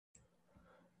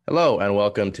Hello and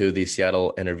welcome to the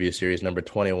Seattle interview series number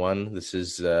 21. This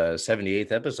is the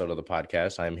 78th episode of the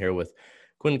podcast. I'm here with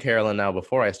Quinn Carolyn. Now,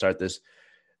 before I start this,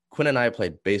 Quinn and I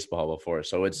played baseball before,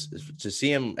 so it's to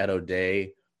see him at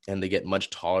O'Day and to get much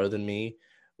taller than me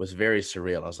was very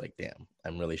surreal. I was like, damn,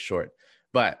 I'm really short.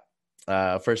 But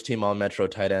first team all Metro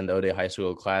tight end O'Day High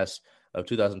School class of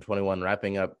 2021,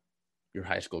 wrapping up your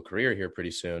high school career here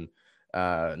pretty soon.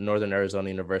 Northern Arizona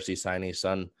University signee,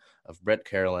 son of Brett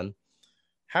Carolyn.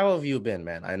 How have you been,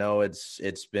 man? I know it's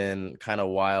been kind of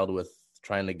wild with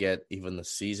trying to get even the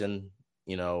season,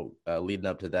 leading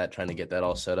up to that, trying to get that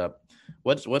all set up.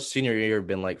 What's senior year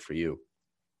been like for you?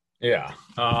 Yeah,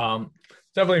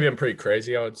 definitely been pretty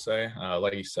crazy, I would say.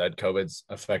 Like you said, COVID's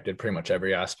affected pretty much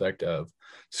every aspect of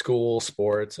school,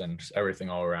 sports, and just everything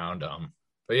all around.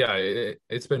 But yeah,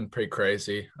 it's been pretty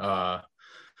crazy. But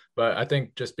I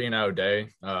think just being out a day,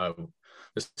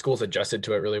 the school's adjusted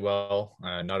to it really well,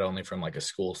 not only from like a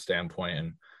school standpoint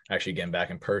and actually getting back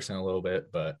in person a little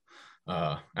bit, but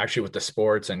actually with the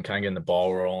sports and kind of getting the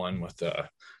ball rolling with the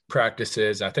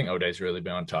practices. I think O'Day's really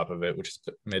been on top of it, which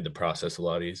has made the process a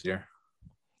lot easier.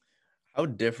 How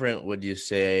different would you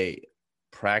say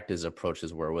practice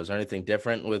approaches were? Was there anything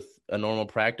different with a normal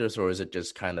practice, or is it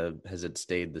just kind of has it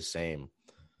stayed the same?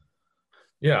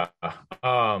 Yeah.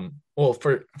 Well,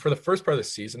 for the first part of the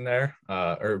season there,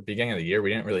 or beginning of the year, we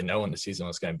didn't really know when the season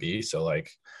was going to be. So like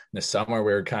in the summer,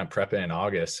 we were kind of prepping in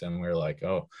August, and we were like,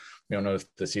 oh, we don't know if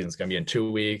the season's going to be in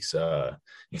 2 weeks,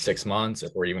 in 6 months,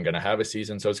 if we're even going to have a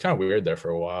season. So it's kind of weird there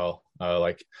for a while.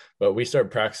 But we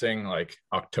started practicing like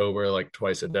October, like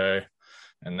twice a day.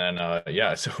 And then,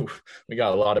 yeah, so we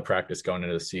got a lot of practice going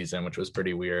into the season, which was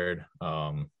pretty weird.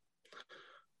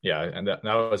 Yeah, and that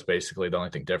was basically the only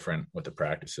thing different with the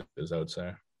practices, I would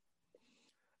say.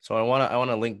 So I want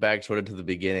to link back sort of to the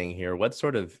beginning here. What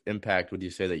sort of impact would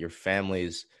you say that your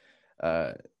family's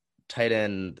uh, tight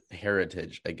end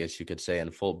heritage, I guess you could say,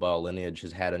 and football lineage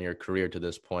has had on your career to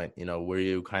this point? Were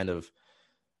you kind of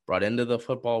brought into the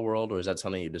football world, or is that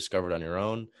something you discovered on your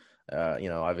own?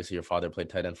 Obviously your father played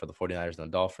tight end for the 49ers and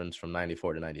the Dolphins from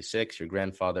 94 to 96. Your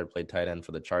grandfather played tight end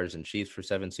for the Chargers and Chiefs for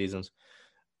 7 seasons.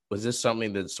 Was this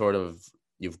something that sort of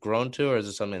you've grown to, or is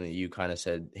it something that you kind of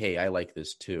said, hey, I like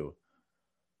this too?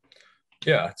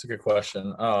 Yeah, it's a good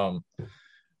question.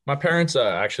 My parents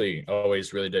actually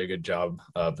always really did a good job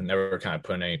of never kind of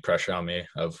putting any pressure on me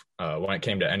of when it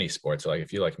came to any sports. So like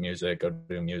if you like music, go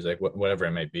do music, whatever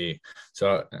it may be.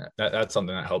 So that's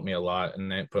something that helped me a lot, and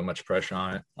they didn't put much pressure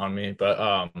on me. But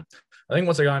I think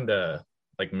once I got into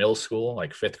like middle school,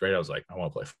 like fifth grade, I was like, I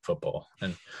want to play football.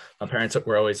 And my parents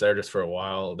were always there just for a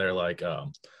while. They're like,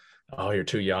 oh, you're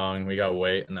too young. We gotta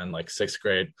wait. And then like sixth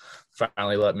grade,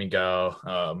 finally let me go.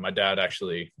 My dad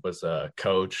actually was a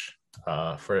coach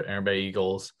for Air Bay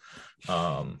Eagles.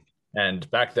 And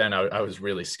back then I was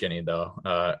really skinny though.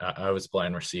 I was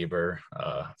playing receiver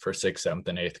for sixth, seventh,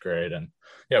 and eighth grade. And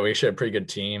yeah, we actually had a pretty good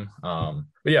team. But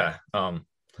yeah,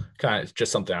 kind of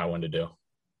just something I wanted to do.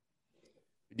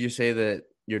 Would you say that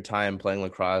your time playing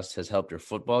lacrosse has helped your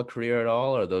football career at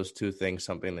all, or are those two things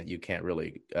something that you can't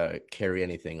really carry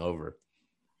anything over?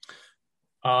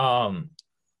 Um,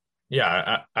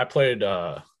 yeah, I played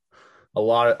a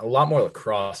lot more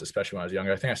lacrosse, especially when I was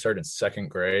younger. I think I started in second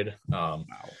grade. Wow.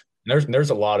 There's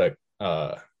a lot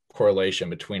of correlation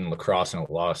between lacrosse and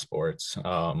a lot of sports.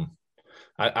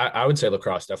 I would say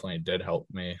lacrosse definitely did help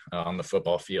me on the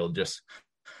football field. Just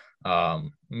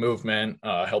movement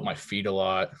helped my feet a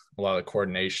lot of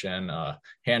coordination.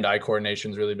 Hand-eye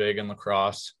coordination is really big in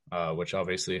lacrosse, which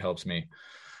obviously helps me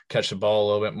catch the ball a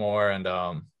little bit more.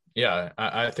 And yeah,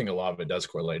 I think a lot of it does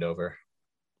correlate over.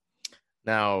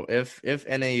 Now, if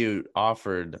NAU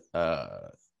offered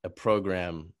a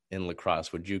program in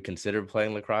lacrosse, would you consider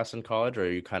playing lacrosse in college, or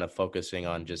are you kind of focusing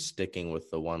on just sticking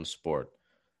with the one sport?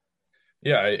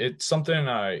 Yeah, it's something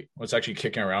I was actually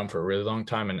kicking around for a really long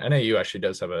time. And NAU actually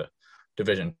does have a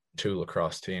Division II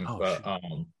lacrosse team, Oh,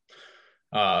 shoot.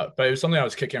 but it was something I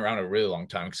was kicking around a really long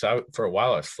time because for a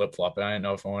while I was flip flopping. I didn't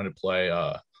know if I wanted to play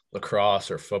lacrosse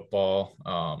or football.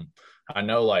 I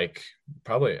know like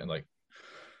probably like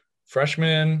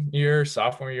freshman year,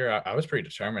 sophomore year, I was pretty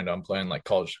determined on playing like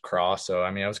college lacrosse. So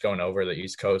I mean, I was going over the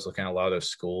East Coast, looking at a lot of those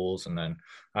schools,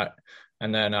 I,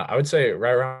 I would say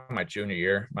right around my junior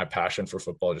year, my passion for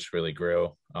football just really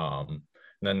grew. And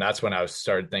then that's when I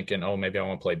started thinking, oh, maybe I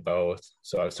want to play both.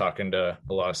 So I was talking to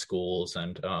a lot of schools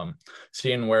and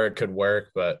seeing where it could work.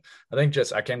 But I think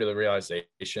just I came to the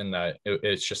realization that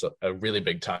it's just a really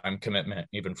big time commitment,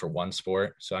 even for one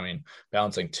sport. So I mean,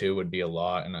 balancing two would be a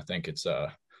lot, and I think it's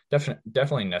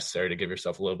definitely necessary to give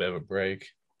yourself a little bit of a break.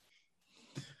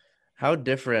 How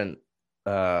different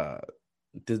uh,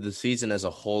 did the season as a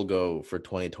whole go for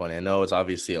 2020? I know it's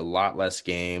obviously a lot less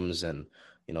games, and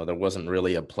there wasn't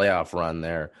really a playoff run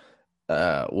there.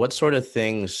 What sort of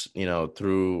things,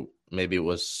 through maybe it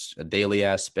was a daily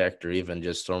aspect or even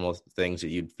just normal things that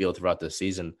you'd feel throughout the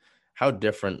season, how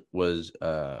different was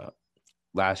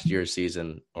last year's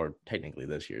season, or technically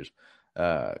this year's,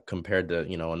 compared to,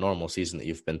 a normal season that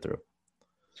you've been through?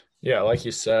 Yeah, like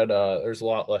you said, there's a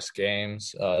lot less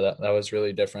games. That was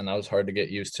really different. That was hard to get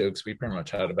used to because we pretty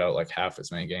much had about like half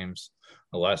as many games,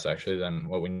 or less actually, than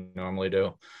what we normally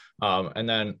do. And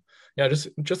then yeah,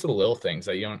 just the little things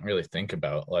that you don't really think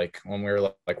about, like when we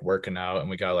were like working out and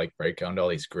we got like break down to all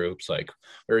these groups. Like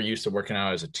we were used to working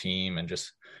out as a team and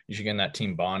just usually getting that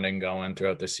team bonding going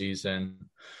throughout the season.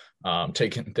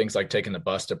 Taking things like taking the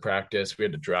bus to practice. We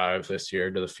had to drive this year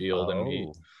to the field and meet.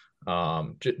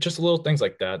 Oh, Just little things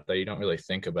like that that you don't really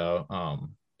think about.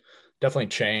 Definitely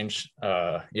changed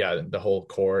yeah, the whole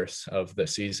course of the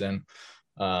season.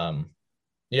 um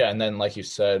yeah, and then like you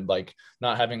said, like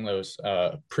not having those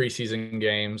preseason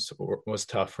games was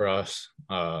tough for us.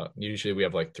 Usually we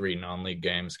have like three non-league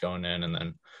games going in and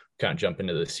then kind of jump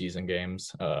into the season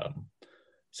games.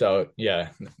 So yeah,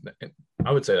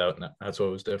 I would say that's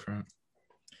what was different.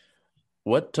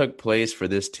 what took place for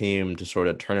this team to sort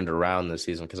of turn it around this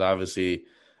season? Because obviously,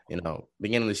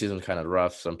 beginning of the season was kind of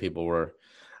rough. Some people were,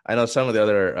 I know some of the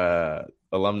other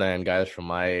alumni and guys from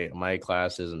my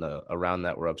classes and around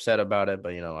that were upset about it.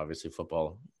 But obviously,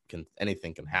 football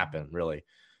anything can happen, really.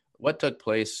 What took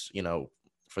place,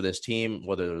 for this team?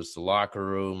 Whether it was the locker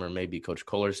room or maybe Coach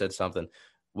Kohler said something.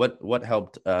 What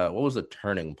helped? What was the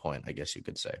turning point? I guess you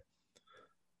could say.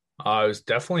 It was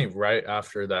definitely right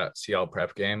after that Seattle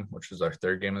Prep game, which was our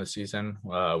third game of the season.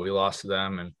 We lost to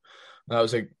them, and that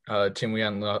was a team we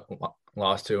hadn't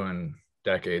lost to in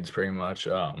decades, pretty much.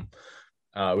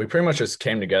 We pretty much just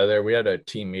came together. We had a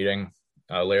team meeting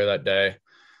later that day,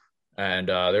 and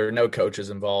there were no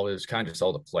coaches involved. It was kind of just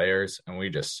all the players, and we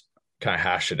just kind of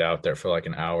hashed it out there for like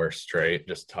an hour straight,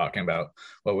 just talking about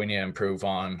what we need to improve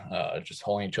on, just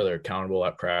holding each other accountable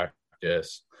at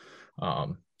practice.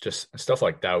 Just stuff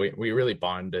like that. We really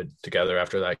bonded together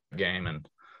after that game,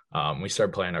 and we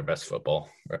started playing our best football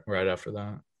right after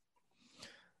that.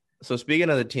 So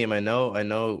speaking of the team, I know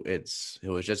it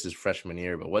was just his freshman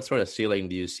year, but what sort of ceiling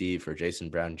do you see for Jason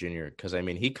Brown Jr.? Because I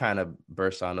mean, he kind of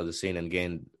burst onto the scene and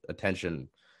gained attention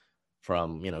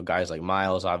from guys like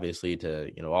Miles, obviously,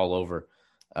 to all over.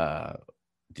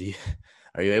 Do you,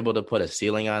 are you able to put a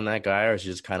ceiling on that guy, or is it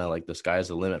just kind of like the sky's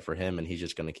the limit for him and he's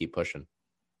just going to keep pushing?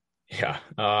 Yeah,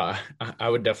 I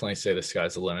would definitely say the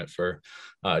sky's the limit for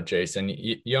Jason.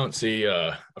 You don't see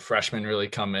a freshman really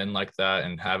come in like that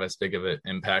and have as big of an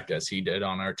impact as he did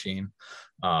on our team.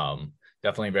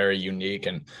 Definitely very unique,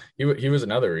 and he was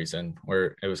another reason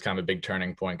where it was kind of a big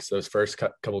turning point, because those first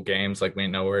couple games, like we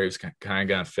didn't know where he was kind of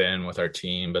going to fit in with our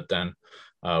team, but then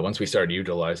once we started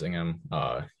utilizing him,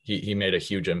 he made a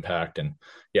huge impact, and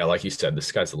yeah, like you said, the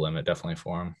sky's the limit definitely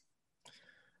for him.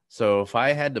 So if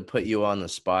I had to put you on the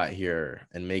spot here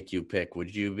and make you pick,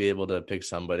 would you be able to pick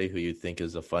somebody who you think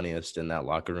is the funniest in that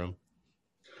locker room?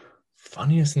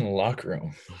 Funniest in the locker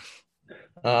room.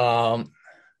 Um,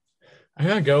 I'm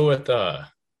gonna go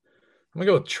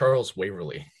with Charles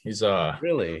Waverly. He's a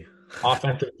Really?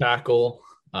 offensive tackle,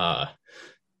 and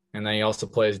then he also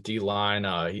plays D line.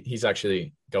 He's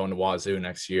actually going to Wazoo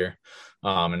next year,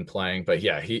 and playing. But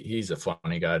yeah, he's a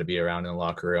funny guy to be around in the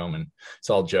locker room, and it's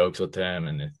all jokes with him,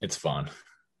 and it's fun.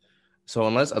 So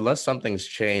unless something's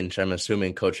changed, I'm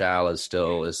assuming Coach Al is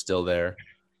still there.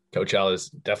 Coach Al is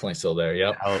definitely still there.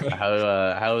 Yep.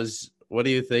 How is what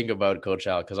do you think about Coach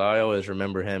Al? Because I always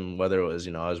remember him, whether it was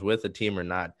I was with the team or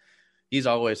not. He's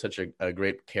always such a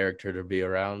great character to be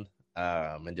around,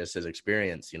 and just his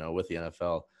experience, with the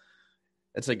NFL.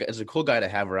 It's a cool guy to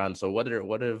have around. So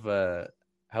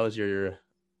how has your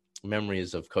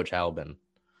memories of Coach Al been?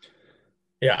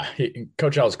 Yeah,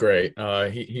 Coach Al's great.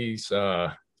 He's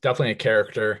definitely a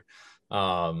character,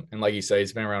 and like you say,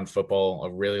 he's been around football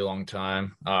a really long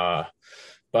time.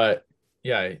 But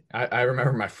yeah, I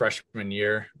remember my freshman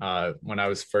year when I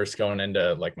was first going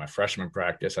into like my freshman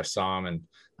practice. I saw him and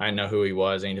I didn't know who he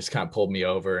was, and he just kind of pulled me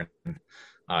over and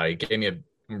he gave me a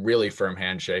really firm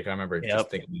handshake. I remember just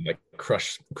thinking like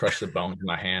crush the bones in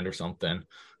my hand or something.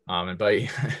 But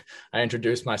I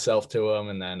introduced myself to him,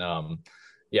 and then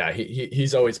yeah,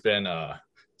 he's always been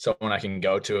someone I can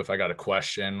go to if I got a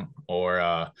question, or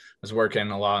I was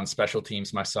working a lot on special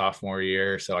teams my sophomore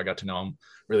year, so I got to know him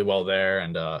really well there.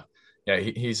 And yeah,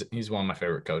 he's one of my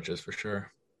favorite coaches for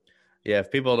sure. Yeah,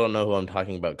 if people don't know who I'm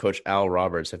talking about, Coach Al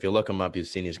Roberts, if you look him up, you've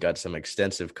seen he's got some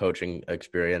extensive coaching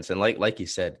experience. And like you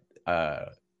said,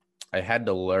 I had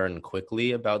to learn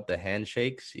quickly about the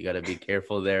handshakes. You got to be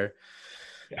careful there.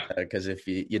 Yeah. Because if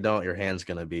you don't, your hand's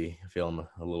going to be feeling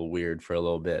a little weird for a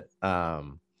little bit.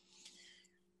 How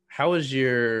has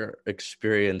your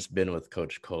experience been with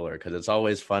Coach Kohler? Because it's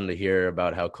always fun to hear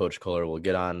about how Coach Kohler will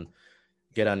get on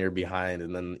your behind,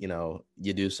 and then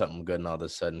you do something good, and all of a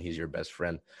sudden he's your best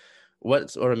friend.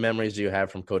 What sort of memories do you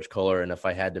have from Coach Kohler? And if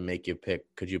I had to make you pick,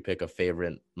 could you pick a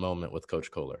favorite moment with Coach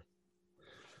Kohler?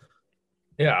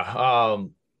 Yeah.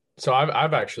 So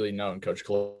I've actually known Coach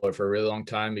Kohler for a really long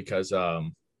time because I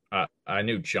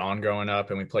knew John growing up,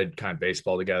 and we played kind of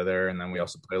baseball together, and then we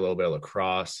also played a little bit of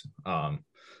lacrosse. And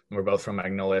we're both from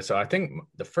Magnolia, so I think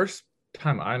the first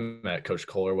time I met Coach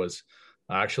Kohler was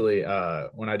actually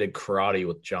when I did karate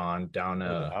with John down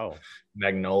Wow.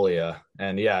 Magnolia,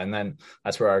 and and then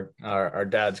that's where our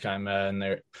dads kind of met,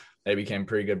 and they became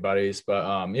pretty good buddies.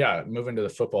 But moving to the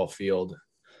football field,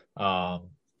 um,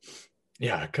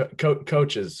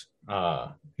 coach is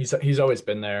he's always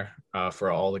been there for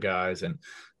all the guys, and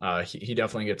he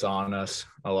definitely gets on us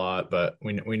a lot. But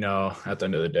we know at the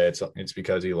end of the day, it's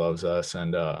because he loves us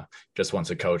and just wants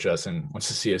to coach us and wants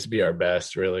to see us be our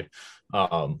best, really.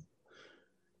 And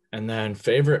then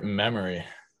favorite memory.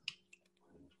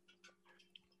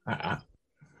 It's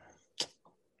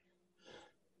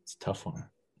a tough one.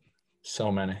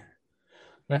 So many.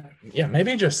 Yeah,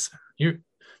 maybe just you.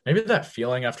 Maybe that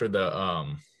feeling after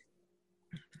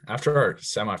after our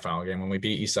semifinal game when we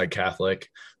beat Eastside Catholic,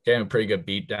 getting a pretty good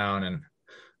beat down, and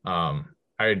I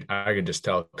could just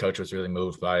tell Coach was really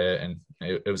moved by it, and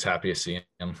it was happy to see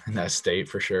him in that state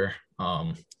for sure.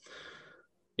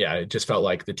 It just felt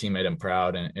like the team made him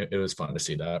proud, and it was fun to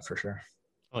see that for sure.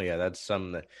 Oh yeah, that's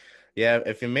something that, yeah,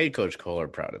 if you made Coach Kohler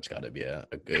proud, it's got to be a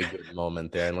good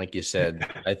moment there. And like you said,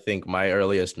 I think my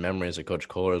earliest memories of Coach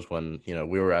Kohler is when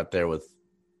we were out there with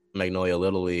Magnolia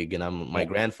Little League, and my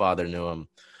grandfather knew him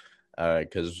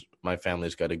because my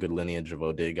family's got a good lineage of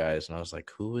O'Day guys, and I was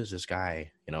like, who is this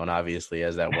guy? And obviously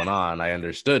as that went on, I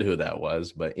understood who that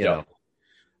was, but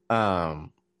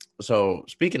so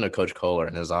speaking of Coach Kohler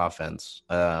and his offense,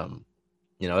 as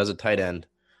a tight end,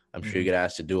 I'm sure you get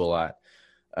asked to do a lot.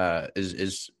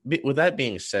 With that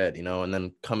being said, and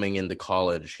then coming into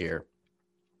college here,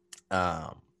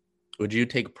 would you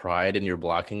take pride in your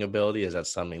blocking ability? Is that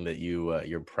something that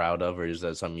you're proud of, or is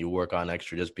that something you work on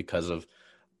extra just because of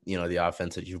the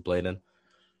offense that you've played in?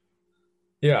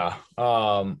 Yeah,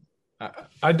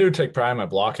 I do take pride in my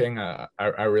blocking.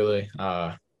 I really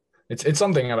it's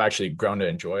something I've actually grown to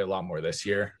enjoy a lot more this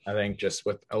year. I think just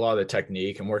with a lot of the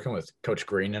technique and working with Coach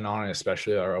Greenan on it,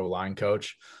 especially our O-line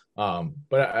coach.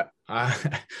 But I'm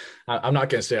not going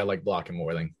to say I like blocking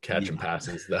more than catching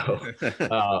passes, though.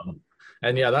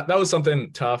 And that was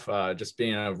something tough, just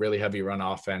being a really heavy run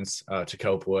offense to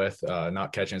cope with,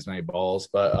 not catching as many balls.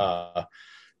 But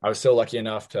I was still lucky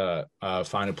enough to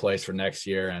find a place for next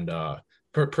year, and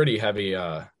pretty heavy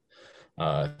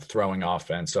throwing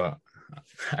offense. So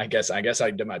I guess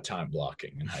I did my time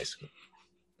blocking in high school.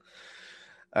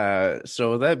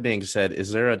 So with that being said,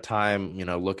 is there a time,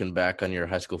 looking back on your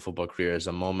high school football career, as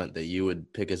a moment that you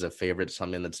would pick as a favorite,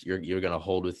 something that's you're going to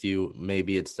hold with you?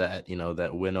 Maybe it's that,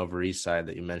 that win over Eastside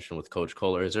that you mentioned with Coach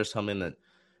Kohler. Is there something that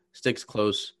sticks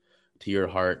close to your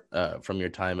heart from your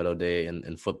time at O'Day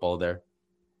and football there?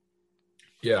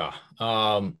 Yeah.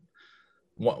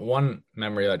 One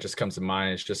memory that just comes to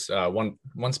mind is just one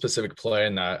specific play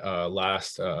in that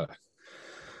last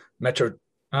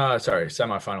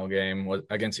semifinal game was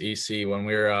against EC when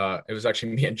we were it was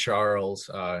actually me and Charles.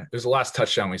 It was the last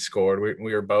touchdown we scored.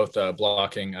 We were both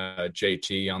blocking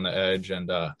JT on the edge and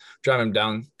driving him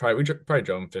down. We probably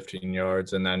drove him 15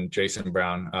 yards, and then Jason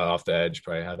Brown off the edge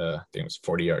probably had I think it was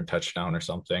 40-yard touchdown or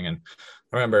something. And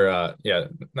I remember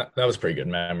that was a pretty good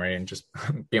memory, and just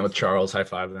being with Charles,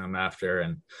 high-fiving him after,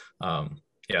 and that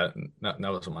was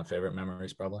one of my favorite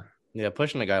memories probably. Yeah,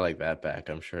 pushing a guy like that back,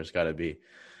 I'm sure it's got to be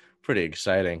pretty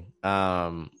exciting.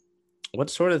 What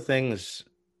sort of things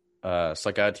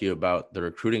stuck out to you about the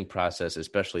recruiting process,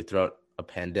 especially throughout a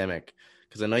pandemic?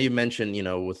 Because I know you mentioned,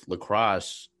 with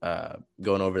lacrosse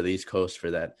going over the East Coast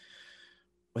for that.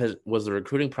 Was the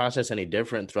recruiting process any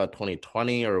different throughout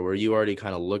 2020, or were you already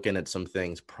kind of looking at some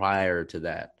things prior to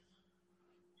that?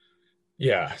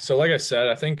 Yeah. So like I said,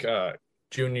 I think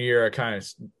junior year, I kind of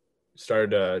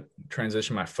started to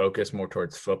transition my focus more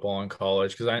towards football in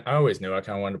college because I always knew I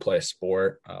kind of wanted to play a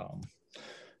sport. But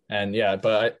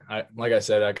I like I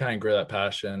said, I kind of grew that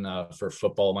passion for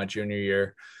football my junior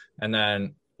year. And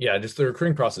then, just the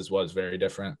recruiting process was very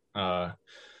different.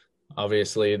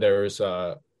 Obviously, there was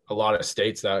a lot of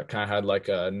states that kind of had like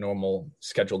a normal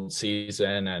scheduled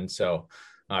season. And so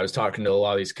I was talking to a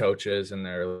lot of these coaches, and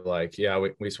they're like, "Yeah,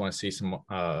 we just want to see some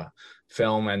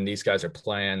film, and these guys are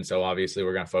playing, so obviously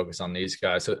we're going to focus on these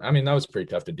guys." So I mean, that was pretty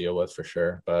tough to deal with for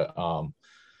sure. But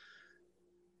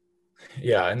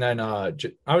yeah, and then I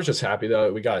was just happy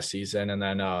though we got a season, and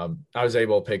then I was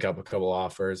able to pick up a couple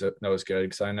offers. That was good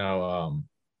because I know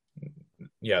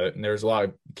yeah, there's a lot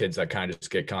of kids that kind of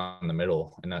just get caught in the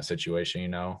middle in that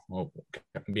situation, well,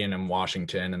 being in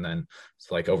Washington and then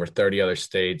it's like over 30 other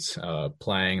states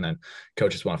playing, and then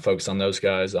coaches want to focus on those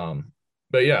guys.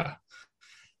 But yeah,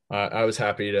 I was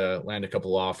happy to land a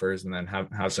couple offers and then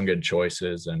have some good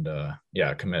choices and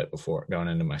yeah, commit before going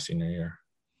into my senior year.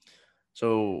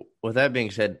 So with that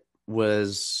being said,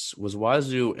 was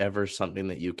Wazoo ever something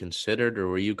that you considered, or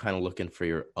were you kind of looking for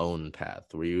your own path?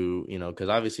 Were you, because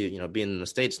obviously, being in the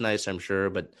state's nice, I'm sure,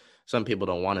 but some people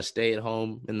don't want to stay at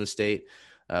home in the state.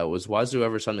 Was Wazoo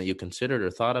ever something you considered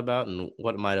or thought about, and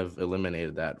what might have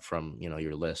eliminated that from,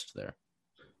 your list there?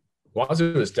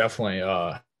 Wazoo is definitely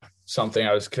something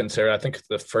I was considered. I think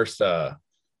the first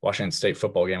Washington State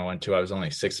football game I went to, I was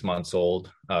only 6 months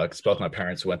old because both my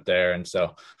parents went there, and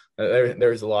so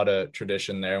there's a lot of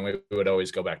tradition there, and we would always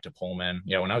go back to Pullman.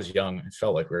 Yeah, when I was young, it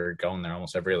felt like we were going there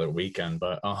almost every other weekend.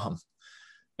 But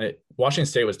Washington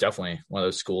State was definitely one of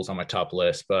those schools on my top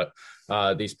list. But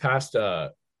these past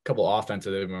couple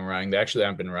offenses they've been running, they actually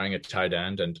haven't been running a tight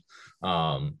end, and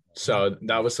so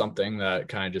that was something that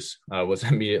kind of just was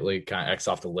immediately kind of X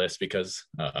off the list because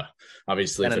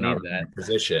obviously if you're not in that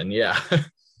position, yeah,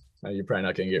 you're probably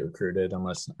not going to get recruited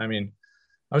unless,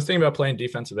 I was thinking about playing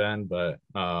defensive end, but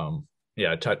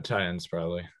yeah, tight end's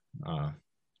probably a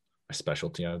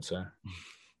specialty, I would say.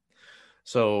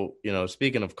 So,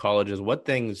 speaking of colleges, what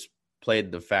things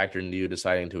played the factor into you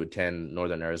deciding to attend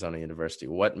Northern Arizona University?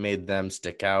 What made them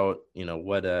stick out?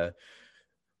 What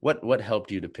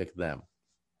helped you to pick them?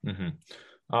 Mm-hmm.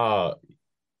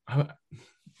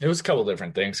 It was a couple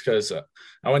different things because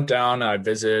I went down, I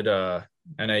visited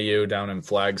NAU down in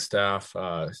Flagstaff.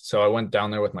 So I went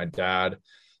down there with my dad.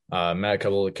 Met a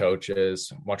couple of the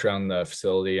coaches, walked around the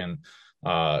facility and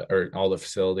or all the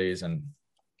facilities, and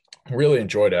really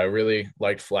enjoyed it. I really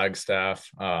liked Flagstaff,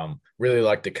 really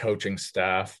liked the coaching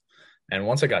staff. And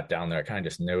once I got down there, I kind of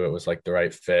just knew it was like the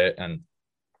right fit. And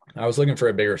I was looking for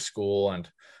a bigger school, and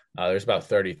there's about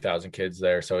 30,000 kids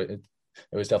there. So it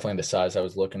was definitely the size I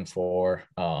was looking for.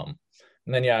 And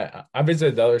then, yeah, I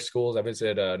visited the other schools. I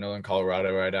visited Northern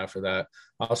Colorado right after that.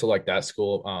 I also like that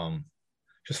school.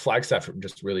 Just Flagstaff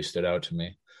just really stood out to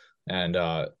me. And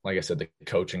like I said, the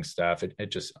coaching staff,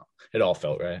 it all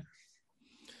felt right.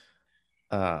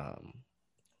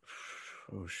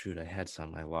 Oh shoot, I had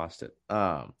some, I lost it.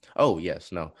 Oh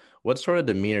yes, no. What sort of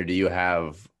demeanor do you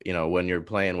have, when you're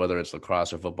playing, whether it's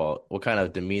lacrosse or football? What kind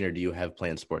of demeanor do you have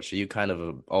playing sports? Are you kind of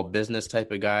a all business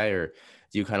type of guy, or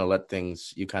do you kind of let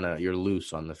things, you're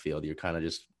loose on the field? You're kind of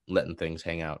just letting things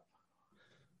hang out?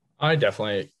 I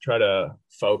definitely try to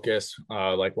focus,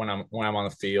 like when I'm on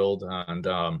the field, and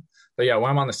but yeah,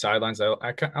 when I'm on the sidelines, I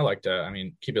like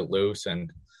to, keep it loose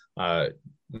and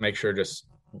make sure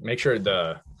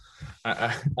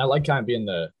I like kind of being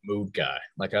the mood guy.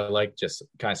 Like I like just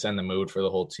kind of setting the mood for the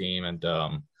whole team, and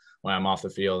when I'm off the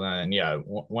field, and yeah,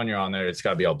 when you're on there, it's got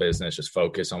to be all business. Just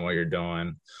focus on what you're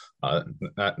doing.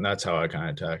 That's how I kind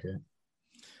of attack it.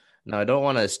 Now, I don't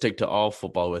want to stick to all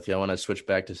football with you. I want to switch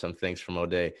back to some things from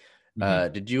O'Dea.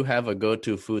 Mm-hmm. Did you have a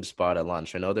go-to food spot at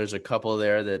lunch? I know there's a couple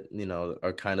there that,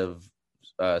 are kind of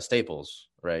staples,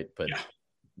 right? But yeah.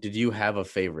 Did you have a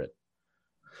favorite?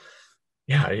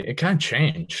 Yeah, it kind of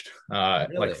changed.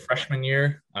 Really? Like freshman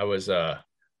year, I was a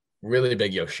really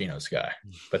big Yoshino's guy,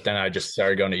 but then I just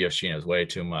started going to Yoshino's way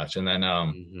too much. And then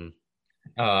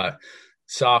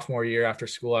sophomore year after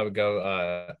school, I would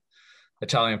go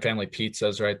Italian Family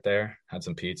Pizzas right there. Had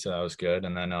some pizza. That was good.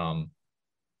 And then,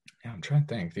 yeah, I'm trying to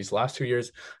think. These last 2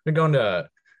 years,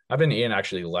 I've been eating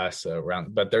actually less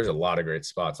around, but there's a lot of great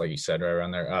spots, like you said, right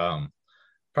around there.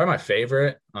 Probably my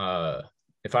favorite,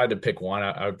 if I had to pick one,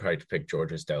 I would probably pick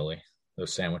George's Deli.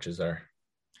 Those sandwiches are.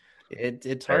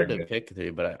 It's hard to pick three,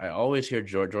 but I always hear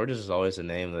George's is always a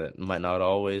name that might not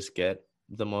always get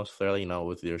the most flair,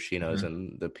 with the Yoshino's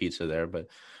and the pizza there, but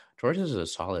George's is a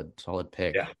solid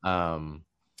pick. Yeah.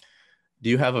 Do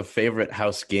you have a favorite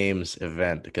House Games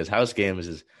event? Because House Games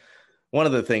is one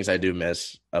of the things I do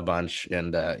miss a bunch.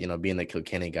 And, being the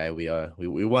Kilkenny guy, we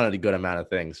wanted a good amount of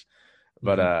things.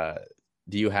 But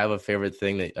do you have a favorite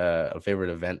thing, a favorite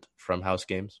event from House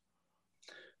Games?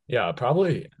 Yeah,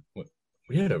 probably.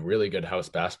 We had a really good house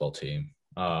basketball team.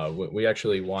 We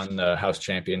actually won the house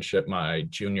championship my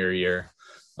junior year.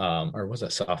 Or was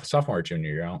that sophomore or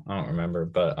junior year? I don't remember,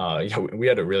 but yeah, we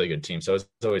had a really good team, so it was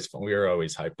always fun. We were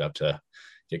always hyped up to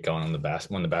get going on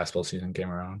when the basketball season came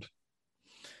around.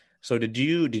 So did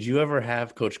you ever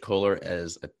have Coach Kohler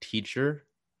as a teacher,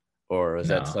 or was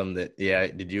that No. something that yeah?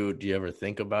 Do you ever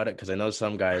think about it? Because I know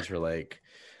some guys were like,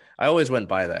 I always went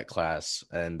by that class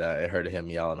and I heard him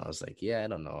yell, and I was like, yeah, I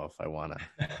don't know if I wanna.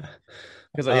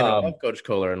 Because I love um, Coach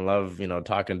Kohler and love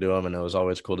talking to him, and it was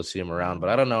always cool to see him around. But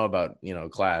I don't know about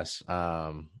class.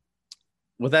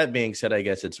 With that being said, I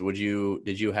guess it's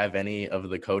did you have any of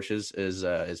the coaches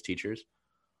as teachers?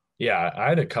 yeah, I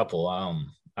had a couple.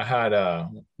 I had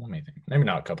let me think, maybe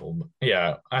not a couple, but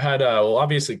yeah, I had well,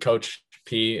 obviously Coach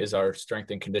P is our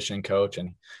strength and conditioning coach,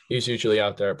 and he's usually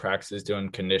out there at practices doing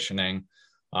conditioning.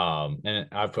 And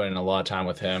I've put in a lot of time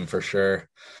with him for sure.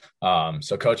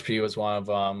 So Coach P was one of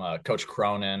them. Coach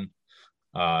Cronin,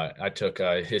 I took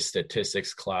his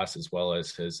statistics class as well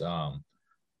as his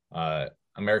uh,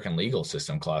 American legal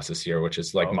system class this year, which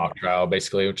is like Okay. mock trial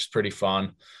basically, which is pretty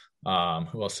fun.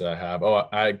 Who else did I have? Oh,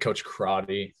 I had Coach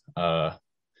Karate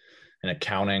in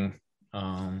accounting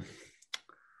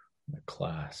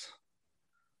class.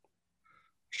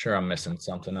 Sure, I'm missing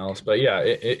something else, but yeah,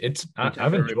 I've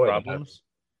Contemporary enjoyed problems.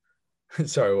 that.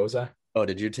 Sorry, what was that? Oh,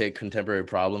 did you take contemporary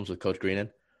problems with Coach Greenan?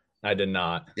 I did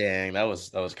not. Dang, that was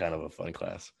kind of a fun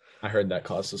class. I heard that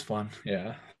class was fun.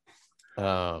 Yeah.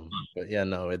 But yeah,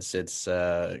 no, it's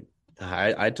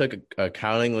I took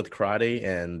accounting with karate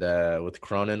and with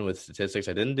Cronin with statistics.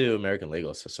 I didn't do American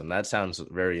legal system. That sounds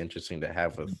very interesting to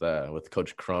have with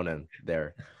Coach Cronin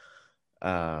there.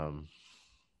 Oh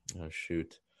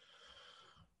shoot.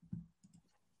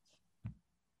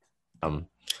 Um,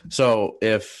 so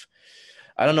if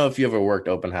I don't know if you ever worked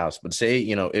open house, but say,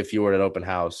 if you were at open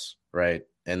house, right,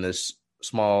 and this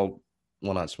small,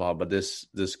 well, not small, but this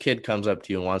kid comes up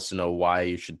to you and wants to know why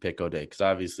you should pick O'Day. Because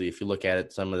obviously, if you look at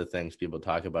it, some of the things people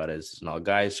talk about is it's an all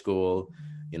guys school.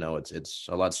 It's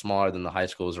a lot smaller than the high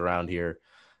schools around here.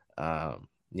 Um,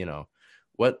 you know,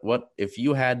 what if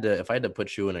I had to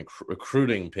put you in a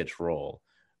recruiting pitch role,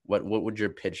 what would your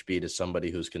pitch be to somebody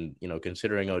who's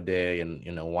considering O'Day and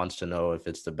wants to know if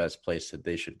it's the best place that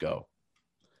they should go?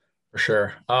 For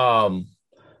sure. I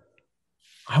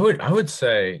would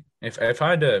say if I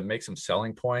had to make some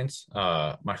selling points,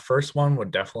 my first one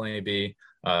would definitely be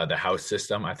the house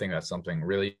system. I think that's something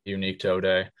really unique to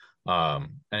O'Day. And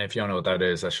if you don't know what that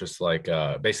is, that's just like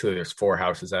basically there's four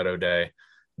houses at O'Day,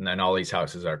 and then all these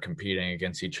houses are competing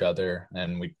against each other,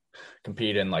 and we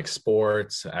compete in like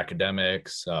sports,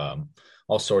 academics,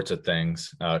 all sorts of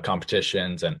things,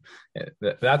 competitions, and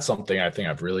that's something I think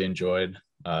I've really enjoyed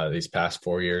these past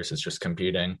 4 years is just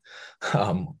competing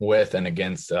with and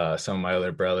against some of my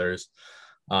other brothers.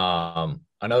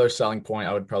 Another selling point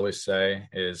I would probably say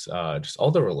is just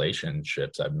all the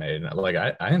relationships I've made. Like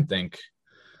I didn't think,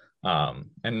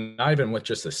 and not even with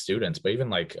just the students, but even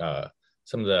like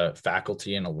some of the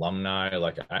faculty and alumni.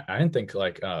 Like I didn't think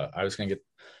like I was gonna get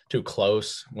too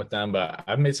close with them, but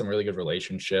I've made some really good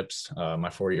relationships my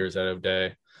 4 years at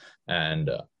O'Day, and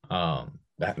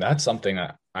that's something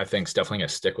that I think is definitely gonna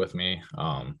stick with me.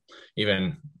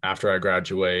 Even after I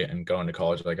graduate and go into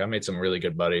college, like I made some really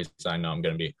good buddies I know I'm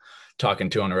gonna be talking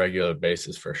to on a regular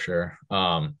basis for sure.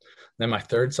 Then my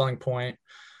third selling point,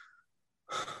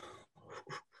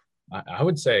 I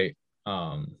would say,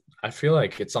 I feel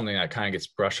like it's something that kind of gets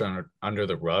brushed under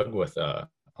the rug with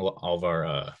all of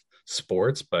our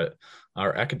sports, but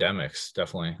our academics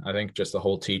definitely. I think just the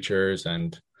whole teachers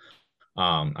and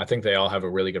I think they all have a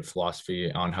really good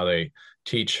philosophy on how they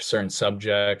teach certain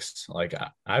subjects. Like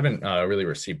I haven't really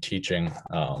received teaching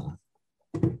to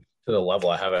the level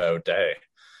I have at O'Day,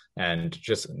 and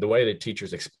just the way the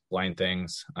teachers explain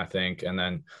things, I think, and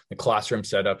then the classroom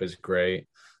setup is great.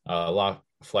 A lot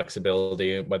of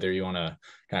flexibility, whether you want to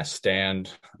kind of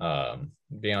stand,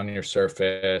 be on your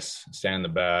surface, stand in the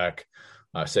back,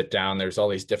 sit down. There's all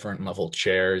these different level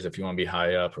chairs if you want to be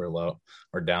high up or low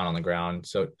or down on the ground.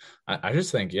 So I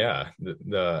just think, yeah,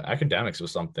 the academics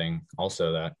was something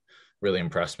also that really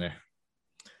impressed me.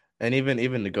 And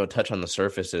even to go touch on the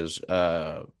surfaces,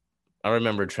 I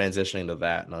remember transitioning to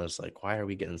that, and I was like, why are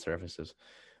we getting surfaces?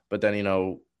 But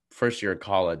then first year of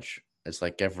college, it's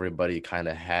like everybody kind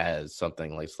of has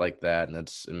something like that, and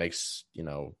it makes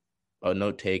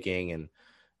note taking and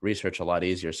research a lot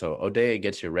easier. So O'Day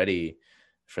gets you ready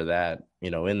for that,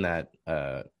 in that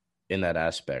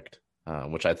aspect,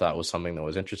 which I thought was something that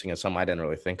was interesting and something I didn't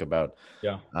really think about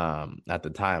Yeah. at the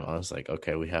time. I was like,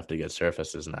 okay, we have to get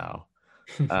surfaces now.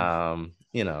 So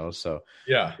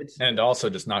Yeah. it's And also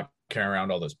just not carrying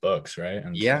around all those books, right?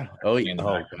 And Yeah. Oh, in the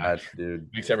oh background God, dude.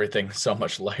 makes everything so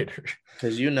much lighter.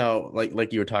 Because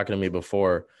like you were talking to me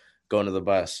before, going to the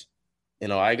bus.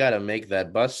 I got to make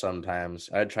that bus sometimes.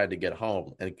 I tried to get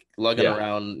home and lugging Yeah.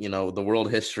 around, the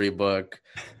world history book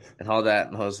and all that.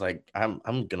 And I was like,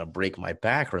 I'm gonna break my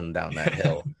back running down that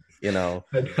hill, you know.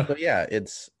 So yeah,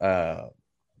 it's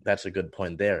that's a good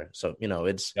point there. So,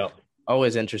 it's Yep.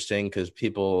 always interesting because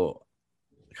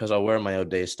I'll wear my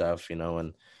O'Day stuff,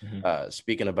 and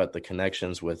speaking about the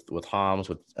connections with Homs,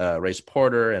 with Race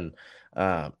Porter and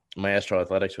Maestro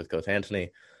Athletics with Coach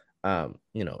Anthony.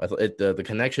 The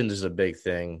connections is a big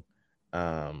thing,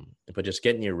 but just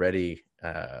getting you ready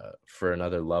for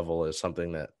another level is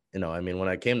something that when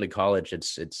I came to college,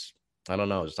 it's I don't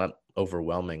know, it's not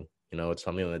overwhelming. It's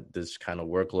something that this kind of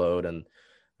workload and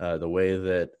the way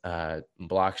that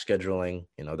block scheduling,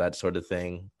 that sort of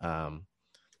thing.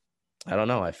 I don't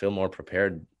know. I feel more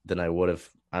prepared than I would have.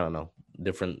 I don't know,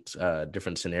 different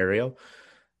scenario.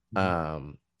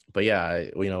 But yeah,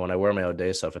 when I wear my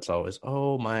O'Day stuff, it's always,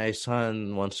 oh, my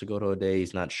son wants to go to O'Day.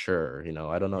 He's not sure.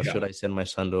 I don't know. Yeah. Should I send my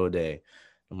son to O'Day?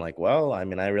 I'm like, well, I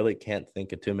really can't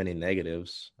think of too many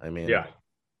negatives. Yeah.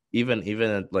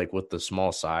 Even like with the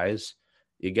small size,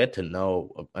 you get to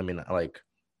know. Like,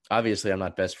 obviously, I'm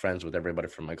not best friends with everybody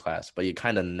from my class, but you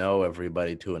kind of know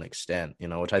everybody to an extent,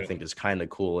 which I think is kind of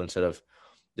cool instead of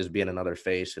just being another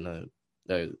face in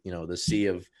the sea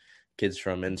of kids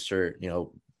from insert,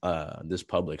 this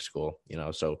public school,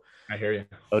 so I hear you.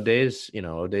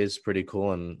 O'Day's pretty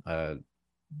cool. And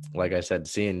like I said,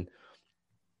 seeing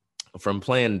from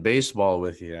playing baseball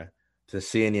with you to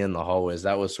seeing you in the hallways,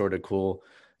 that was sort of cool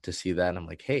to see that. And I'm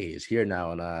like, hey, he's here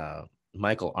now. And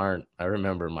Michael Arndt, I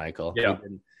remember Michael. Yeah.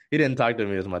 He didn't talk to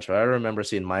me as much, but I remember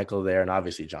seeing Michael there, and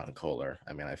obviously John Kohler.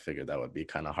 I figured that would be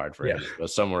kind of hard for him to go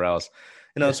somewhere else,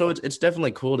 So it's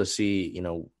definitely cool to see,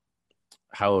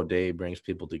 how O'Day brings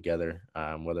people together,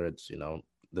 whether it's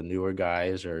the newer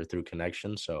guys or through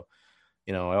connections. So,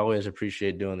 I always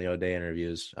appreciate doing the O'Day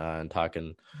interviews and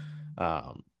talking.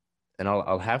 And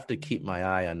I'll have to keep my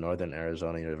eye on Northern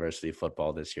Arizona University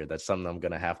football this year. That's something I'm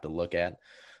going to have to look at,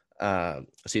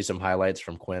 see some highlights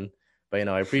from Quinn. But,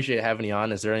 I appreciate having you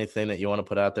on. Is there anything that you want to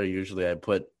put out there? Usually I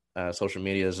put social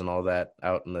medias and all that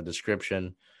out in the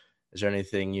description. Is there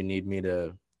anything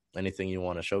anything you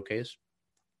want to showcase?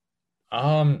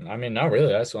 Not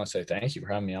really. I just want to say thank you for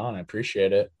having me on. I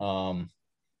appreciate it.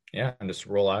 Yeah, and just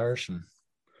roll Irish and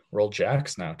roll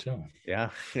Jacks now too. Yeah,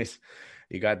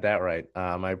 you got that right.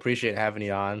 I appreciate having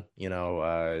you on.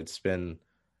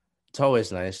 It's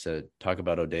always nice to talk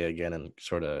about O'Day again and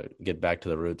sort of get back to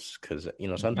the roots because,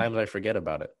 sometimes I forget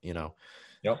about it,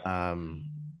 Yep.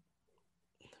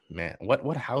 Man,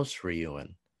 what house were you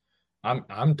in?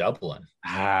 I'm Dublin.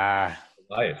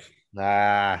 Life. What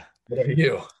are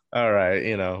you? All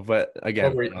right, but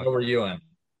again, what were you in?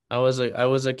 I was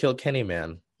a Kilkenny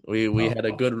man. We had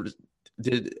a good.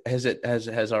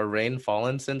 Has our rain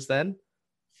fallen since then?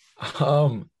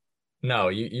 No,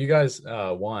 you guys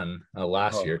won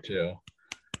last year too,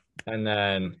 and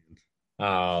then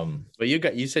but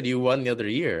you said you won the other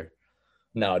year.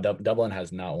 No, Dublin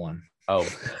has not won. Oh,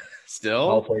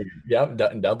 still?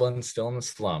 Yep, Dublin's still in the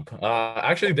slump.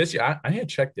 Actually, this year I need to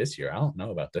check this year. I don't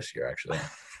know about this year actually.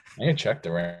 I need to check the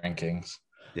rankings.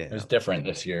 Yeah, it was different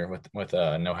this year with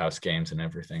no house games and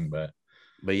everything, but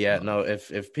yeah, no.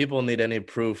 If people need any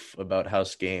proof about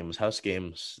house games,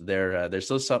 they're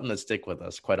still something that stick with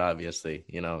us. Quite obviously,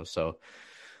 So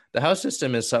the house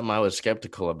system is something I was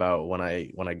skeptical about when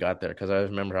I got there because I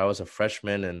remember I was a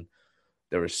freshman and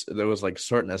there was like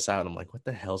sorting us out. I'm like, what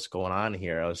the hell's going on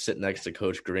here? I was sitting next to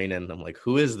Coach Green and I'm like,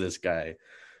 who is this guy?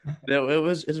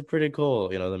 It's pretty cool,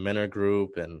 the Menor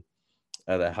group and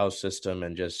the house system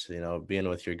and just being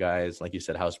with your guys, like you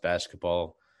said, house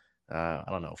basketball. I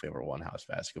don't know if we ever won house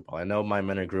basketball. I know my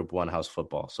Menor group won house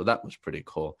football, so that was pretty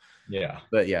cool. Yeah.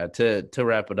 But yeah, to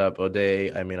wrap it up,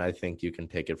 O'Day, I think you can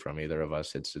take it from either of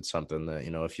us. It's something that,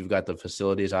 if you've got the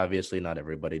facilities, obviously not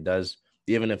everybody does.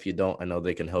 Even if you don't, I know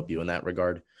they can help you in that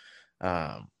regard.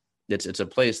 It's a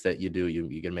place that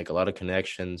you can make a lot of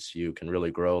connections. You can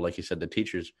really grow. Like you said, the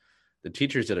teachers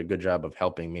did a good job of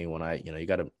helping me when you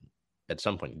got to, at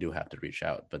some point you do have to reach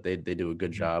out, but they do a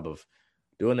good job of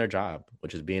doing their job,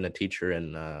 which is being a teacher.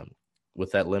 And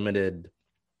with that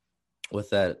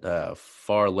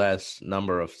far less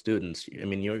number of students,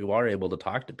 you are able to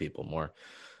talk to people more.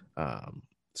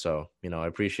 So, I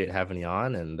appreciate having you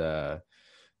on and,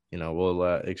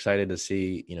 we'll excited to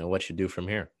see, what you do from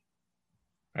here.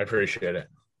 I appreciate it.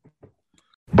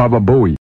 Baba Booey.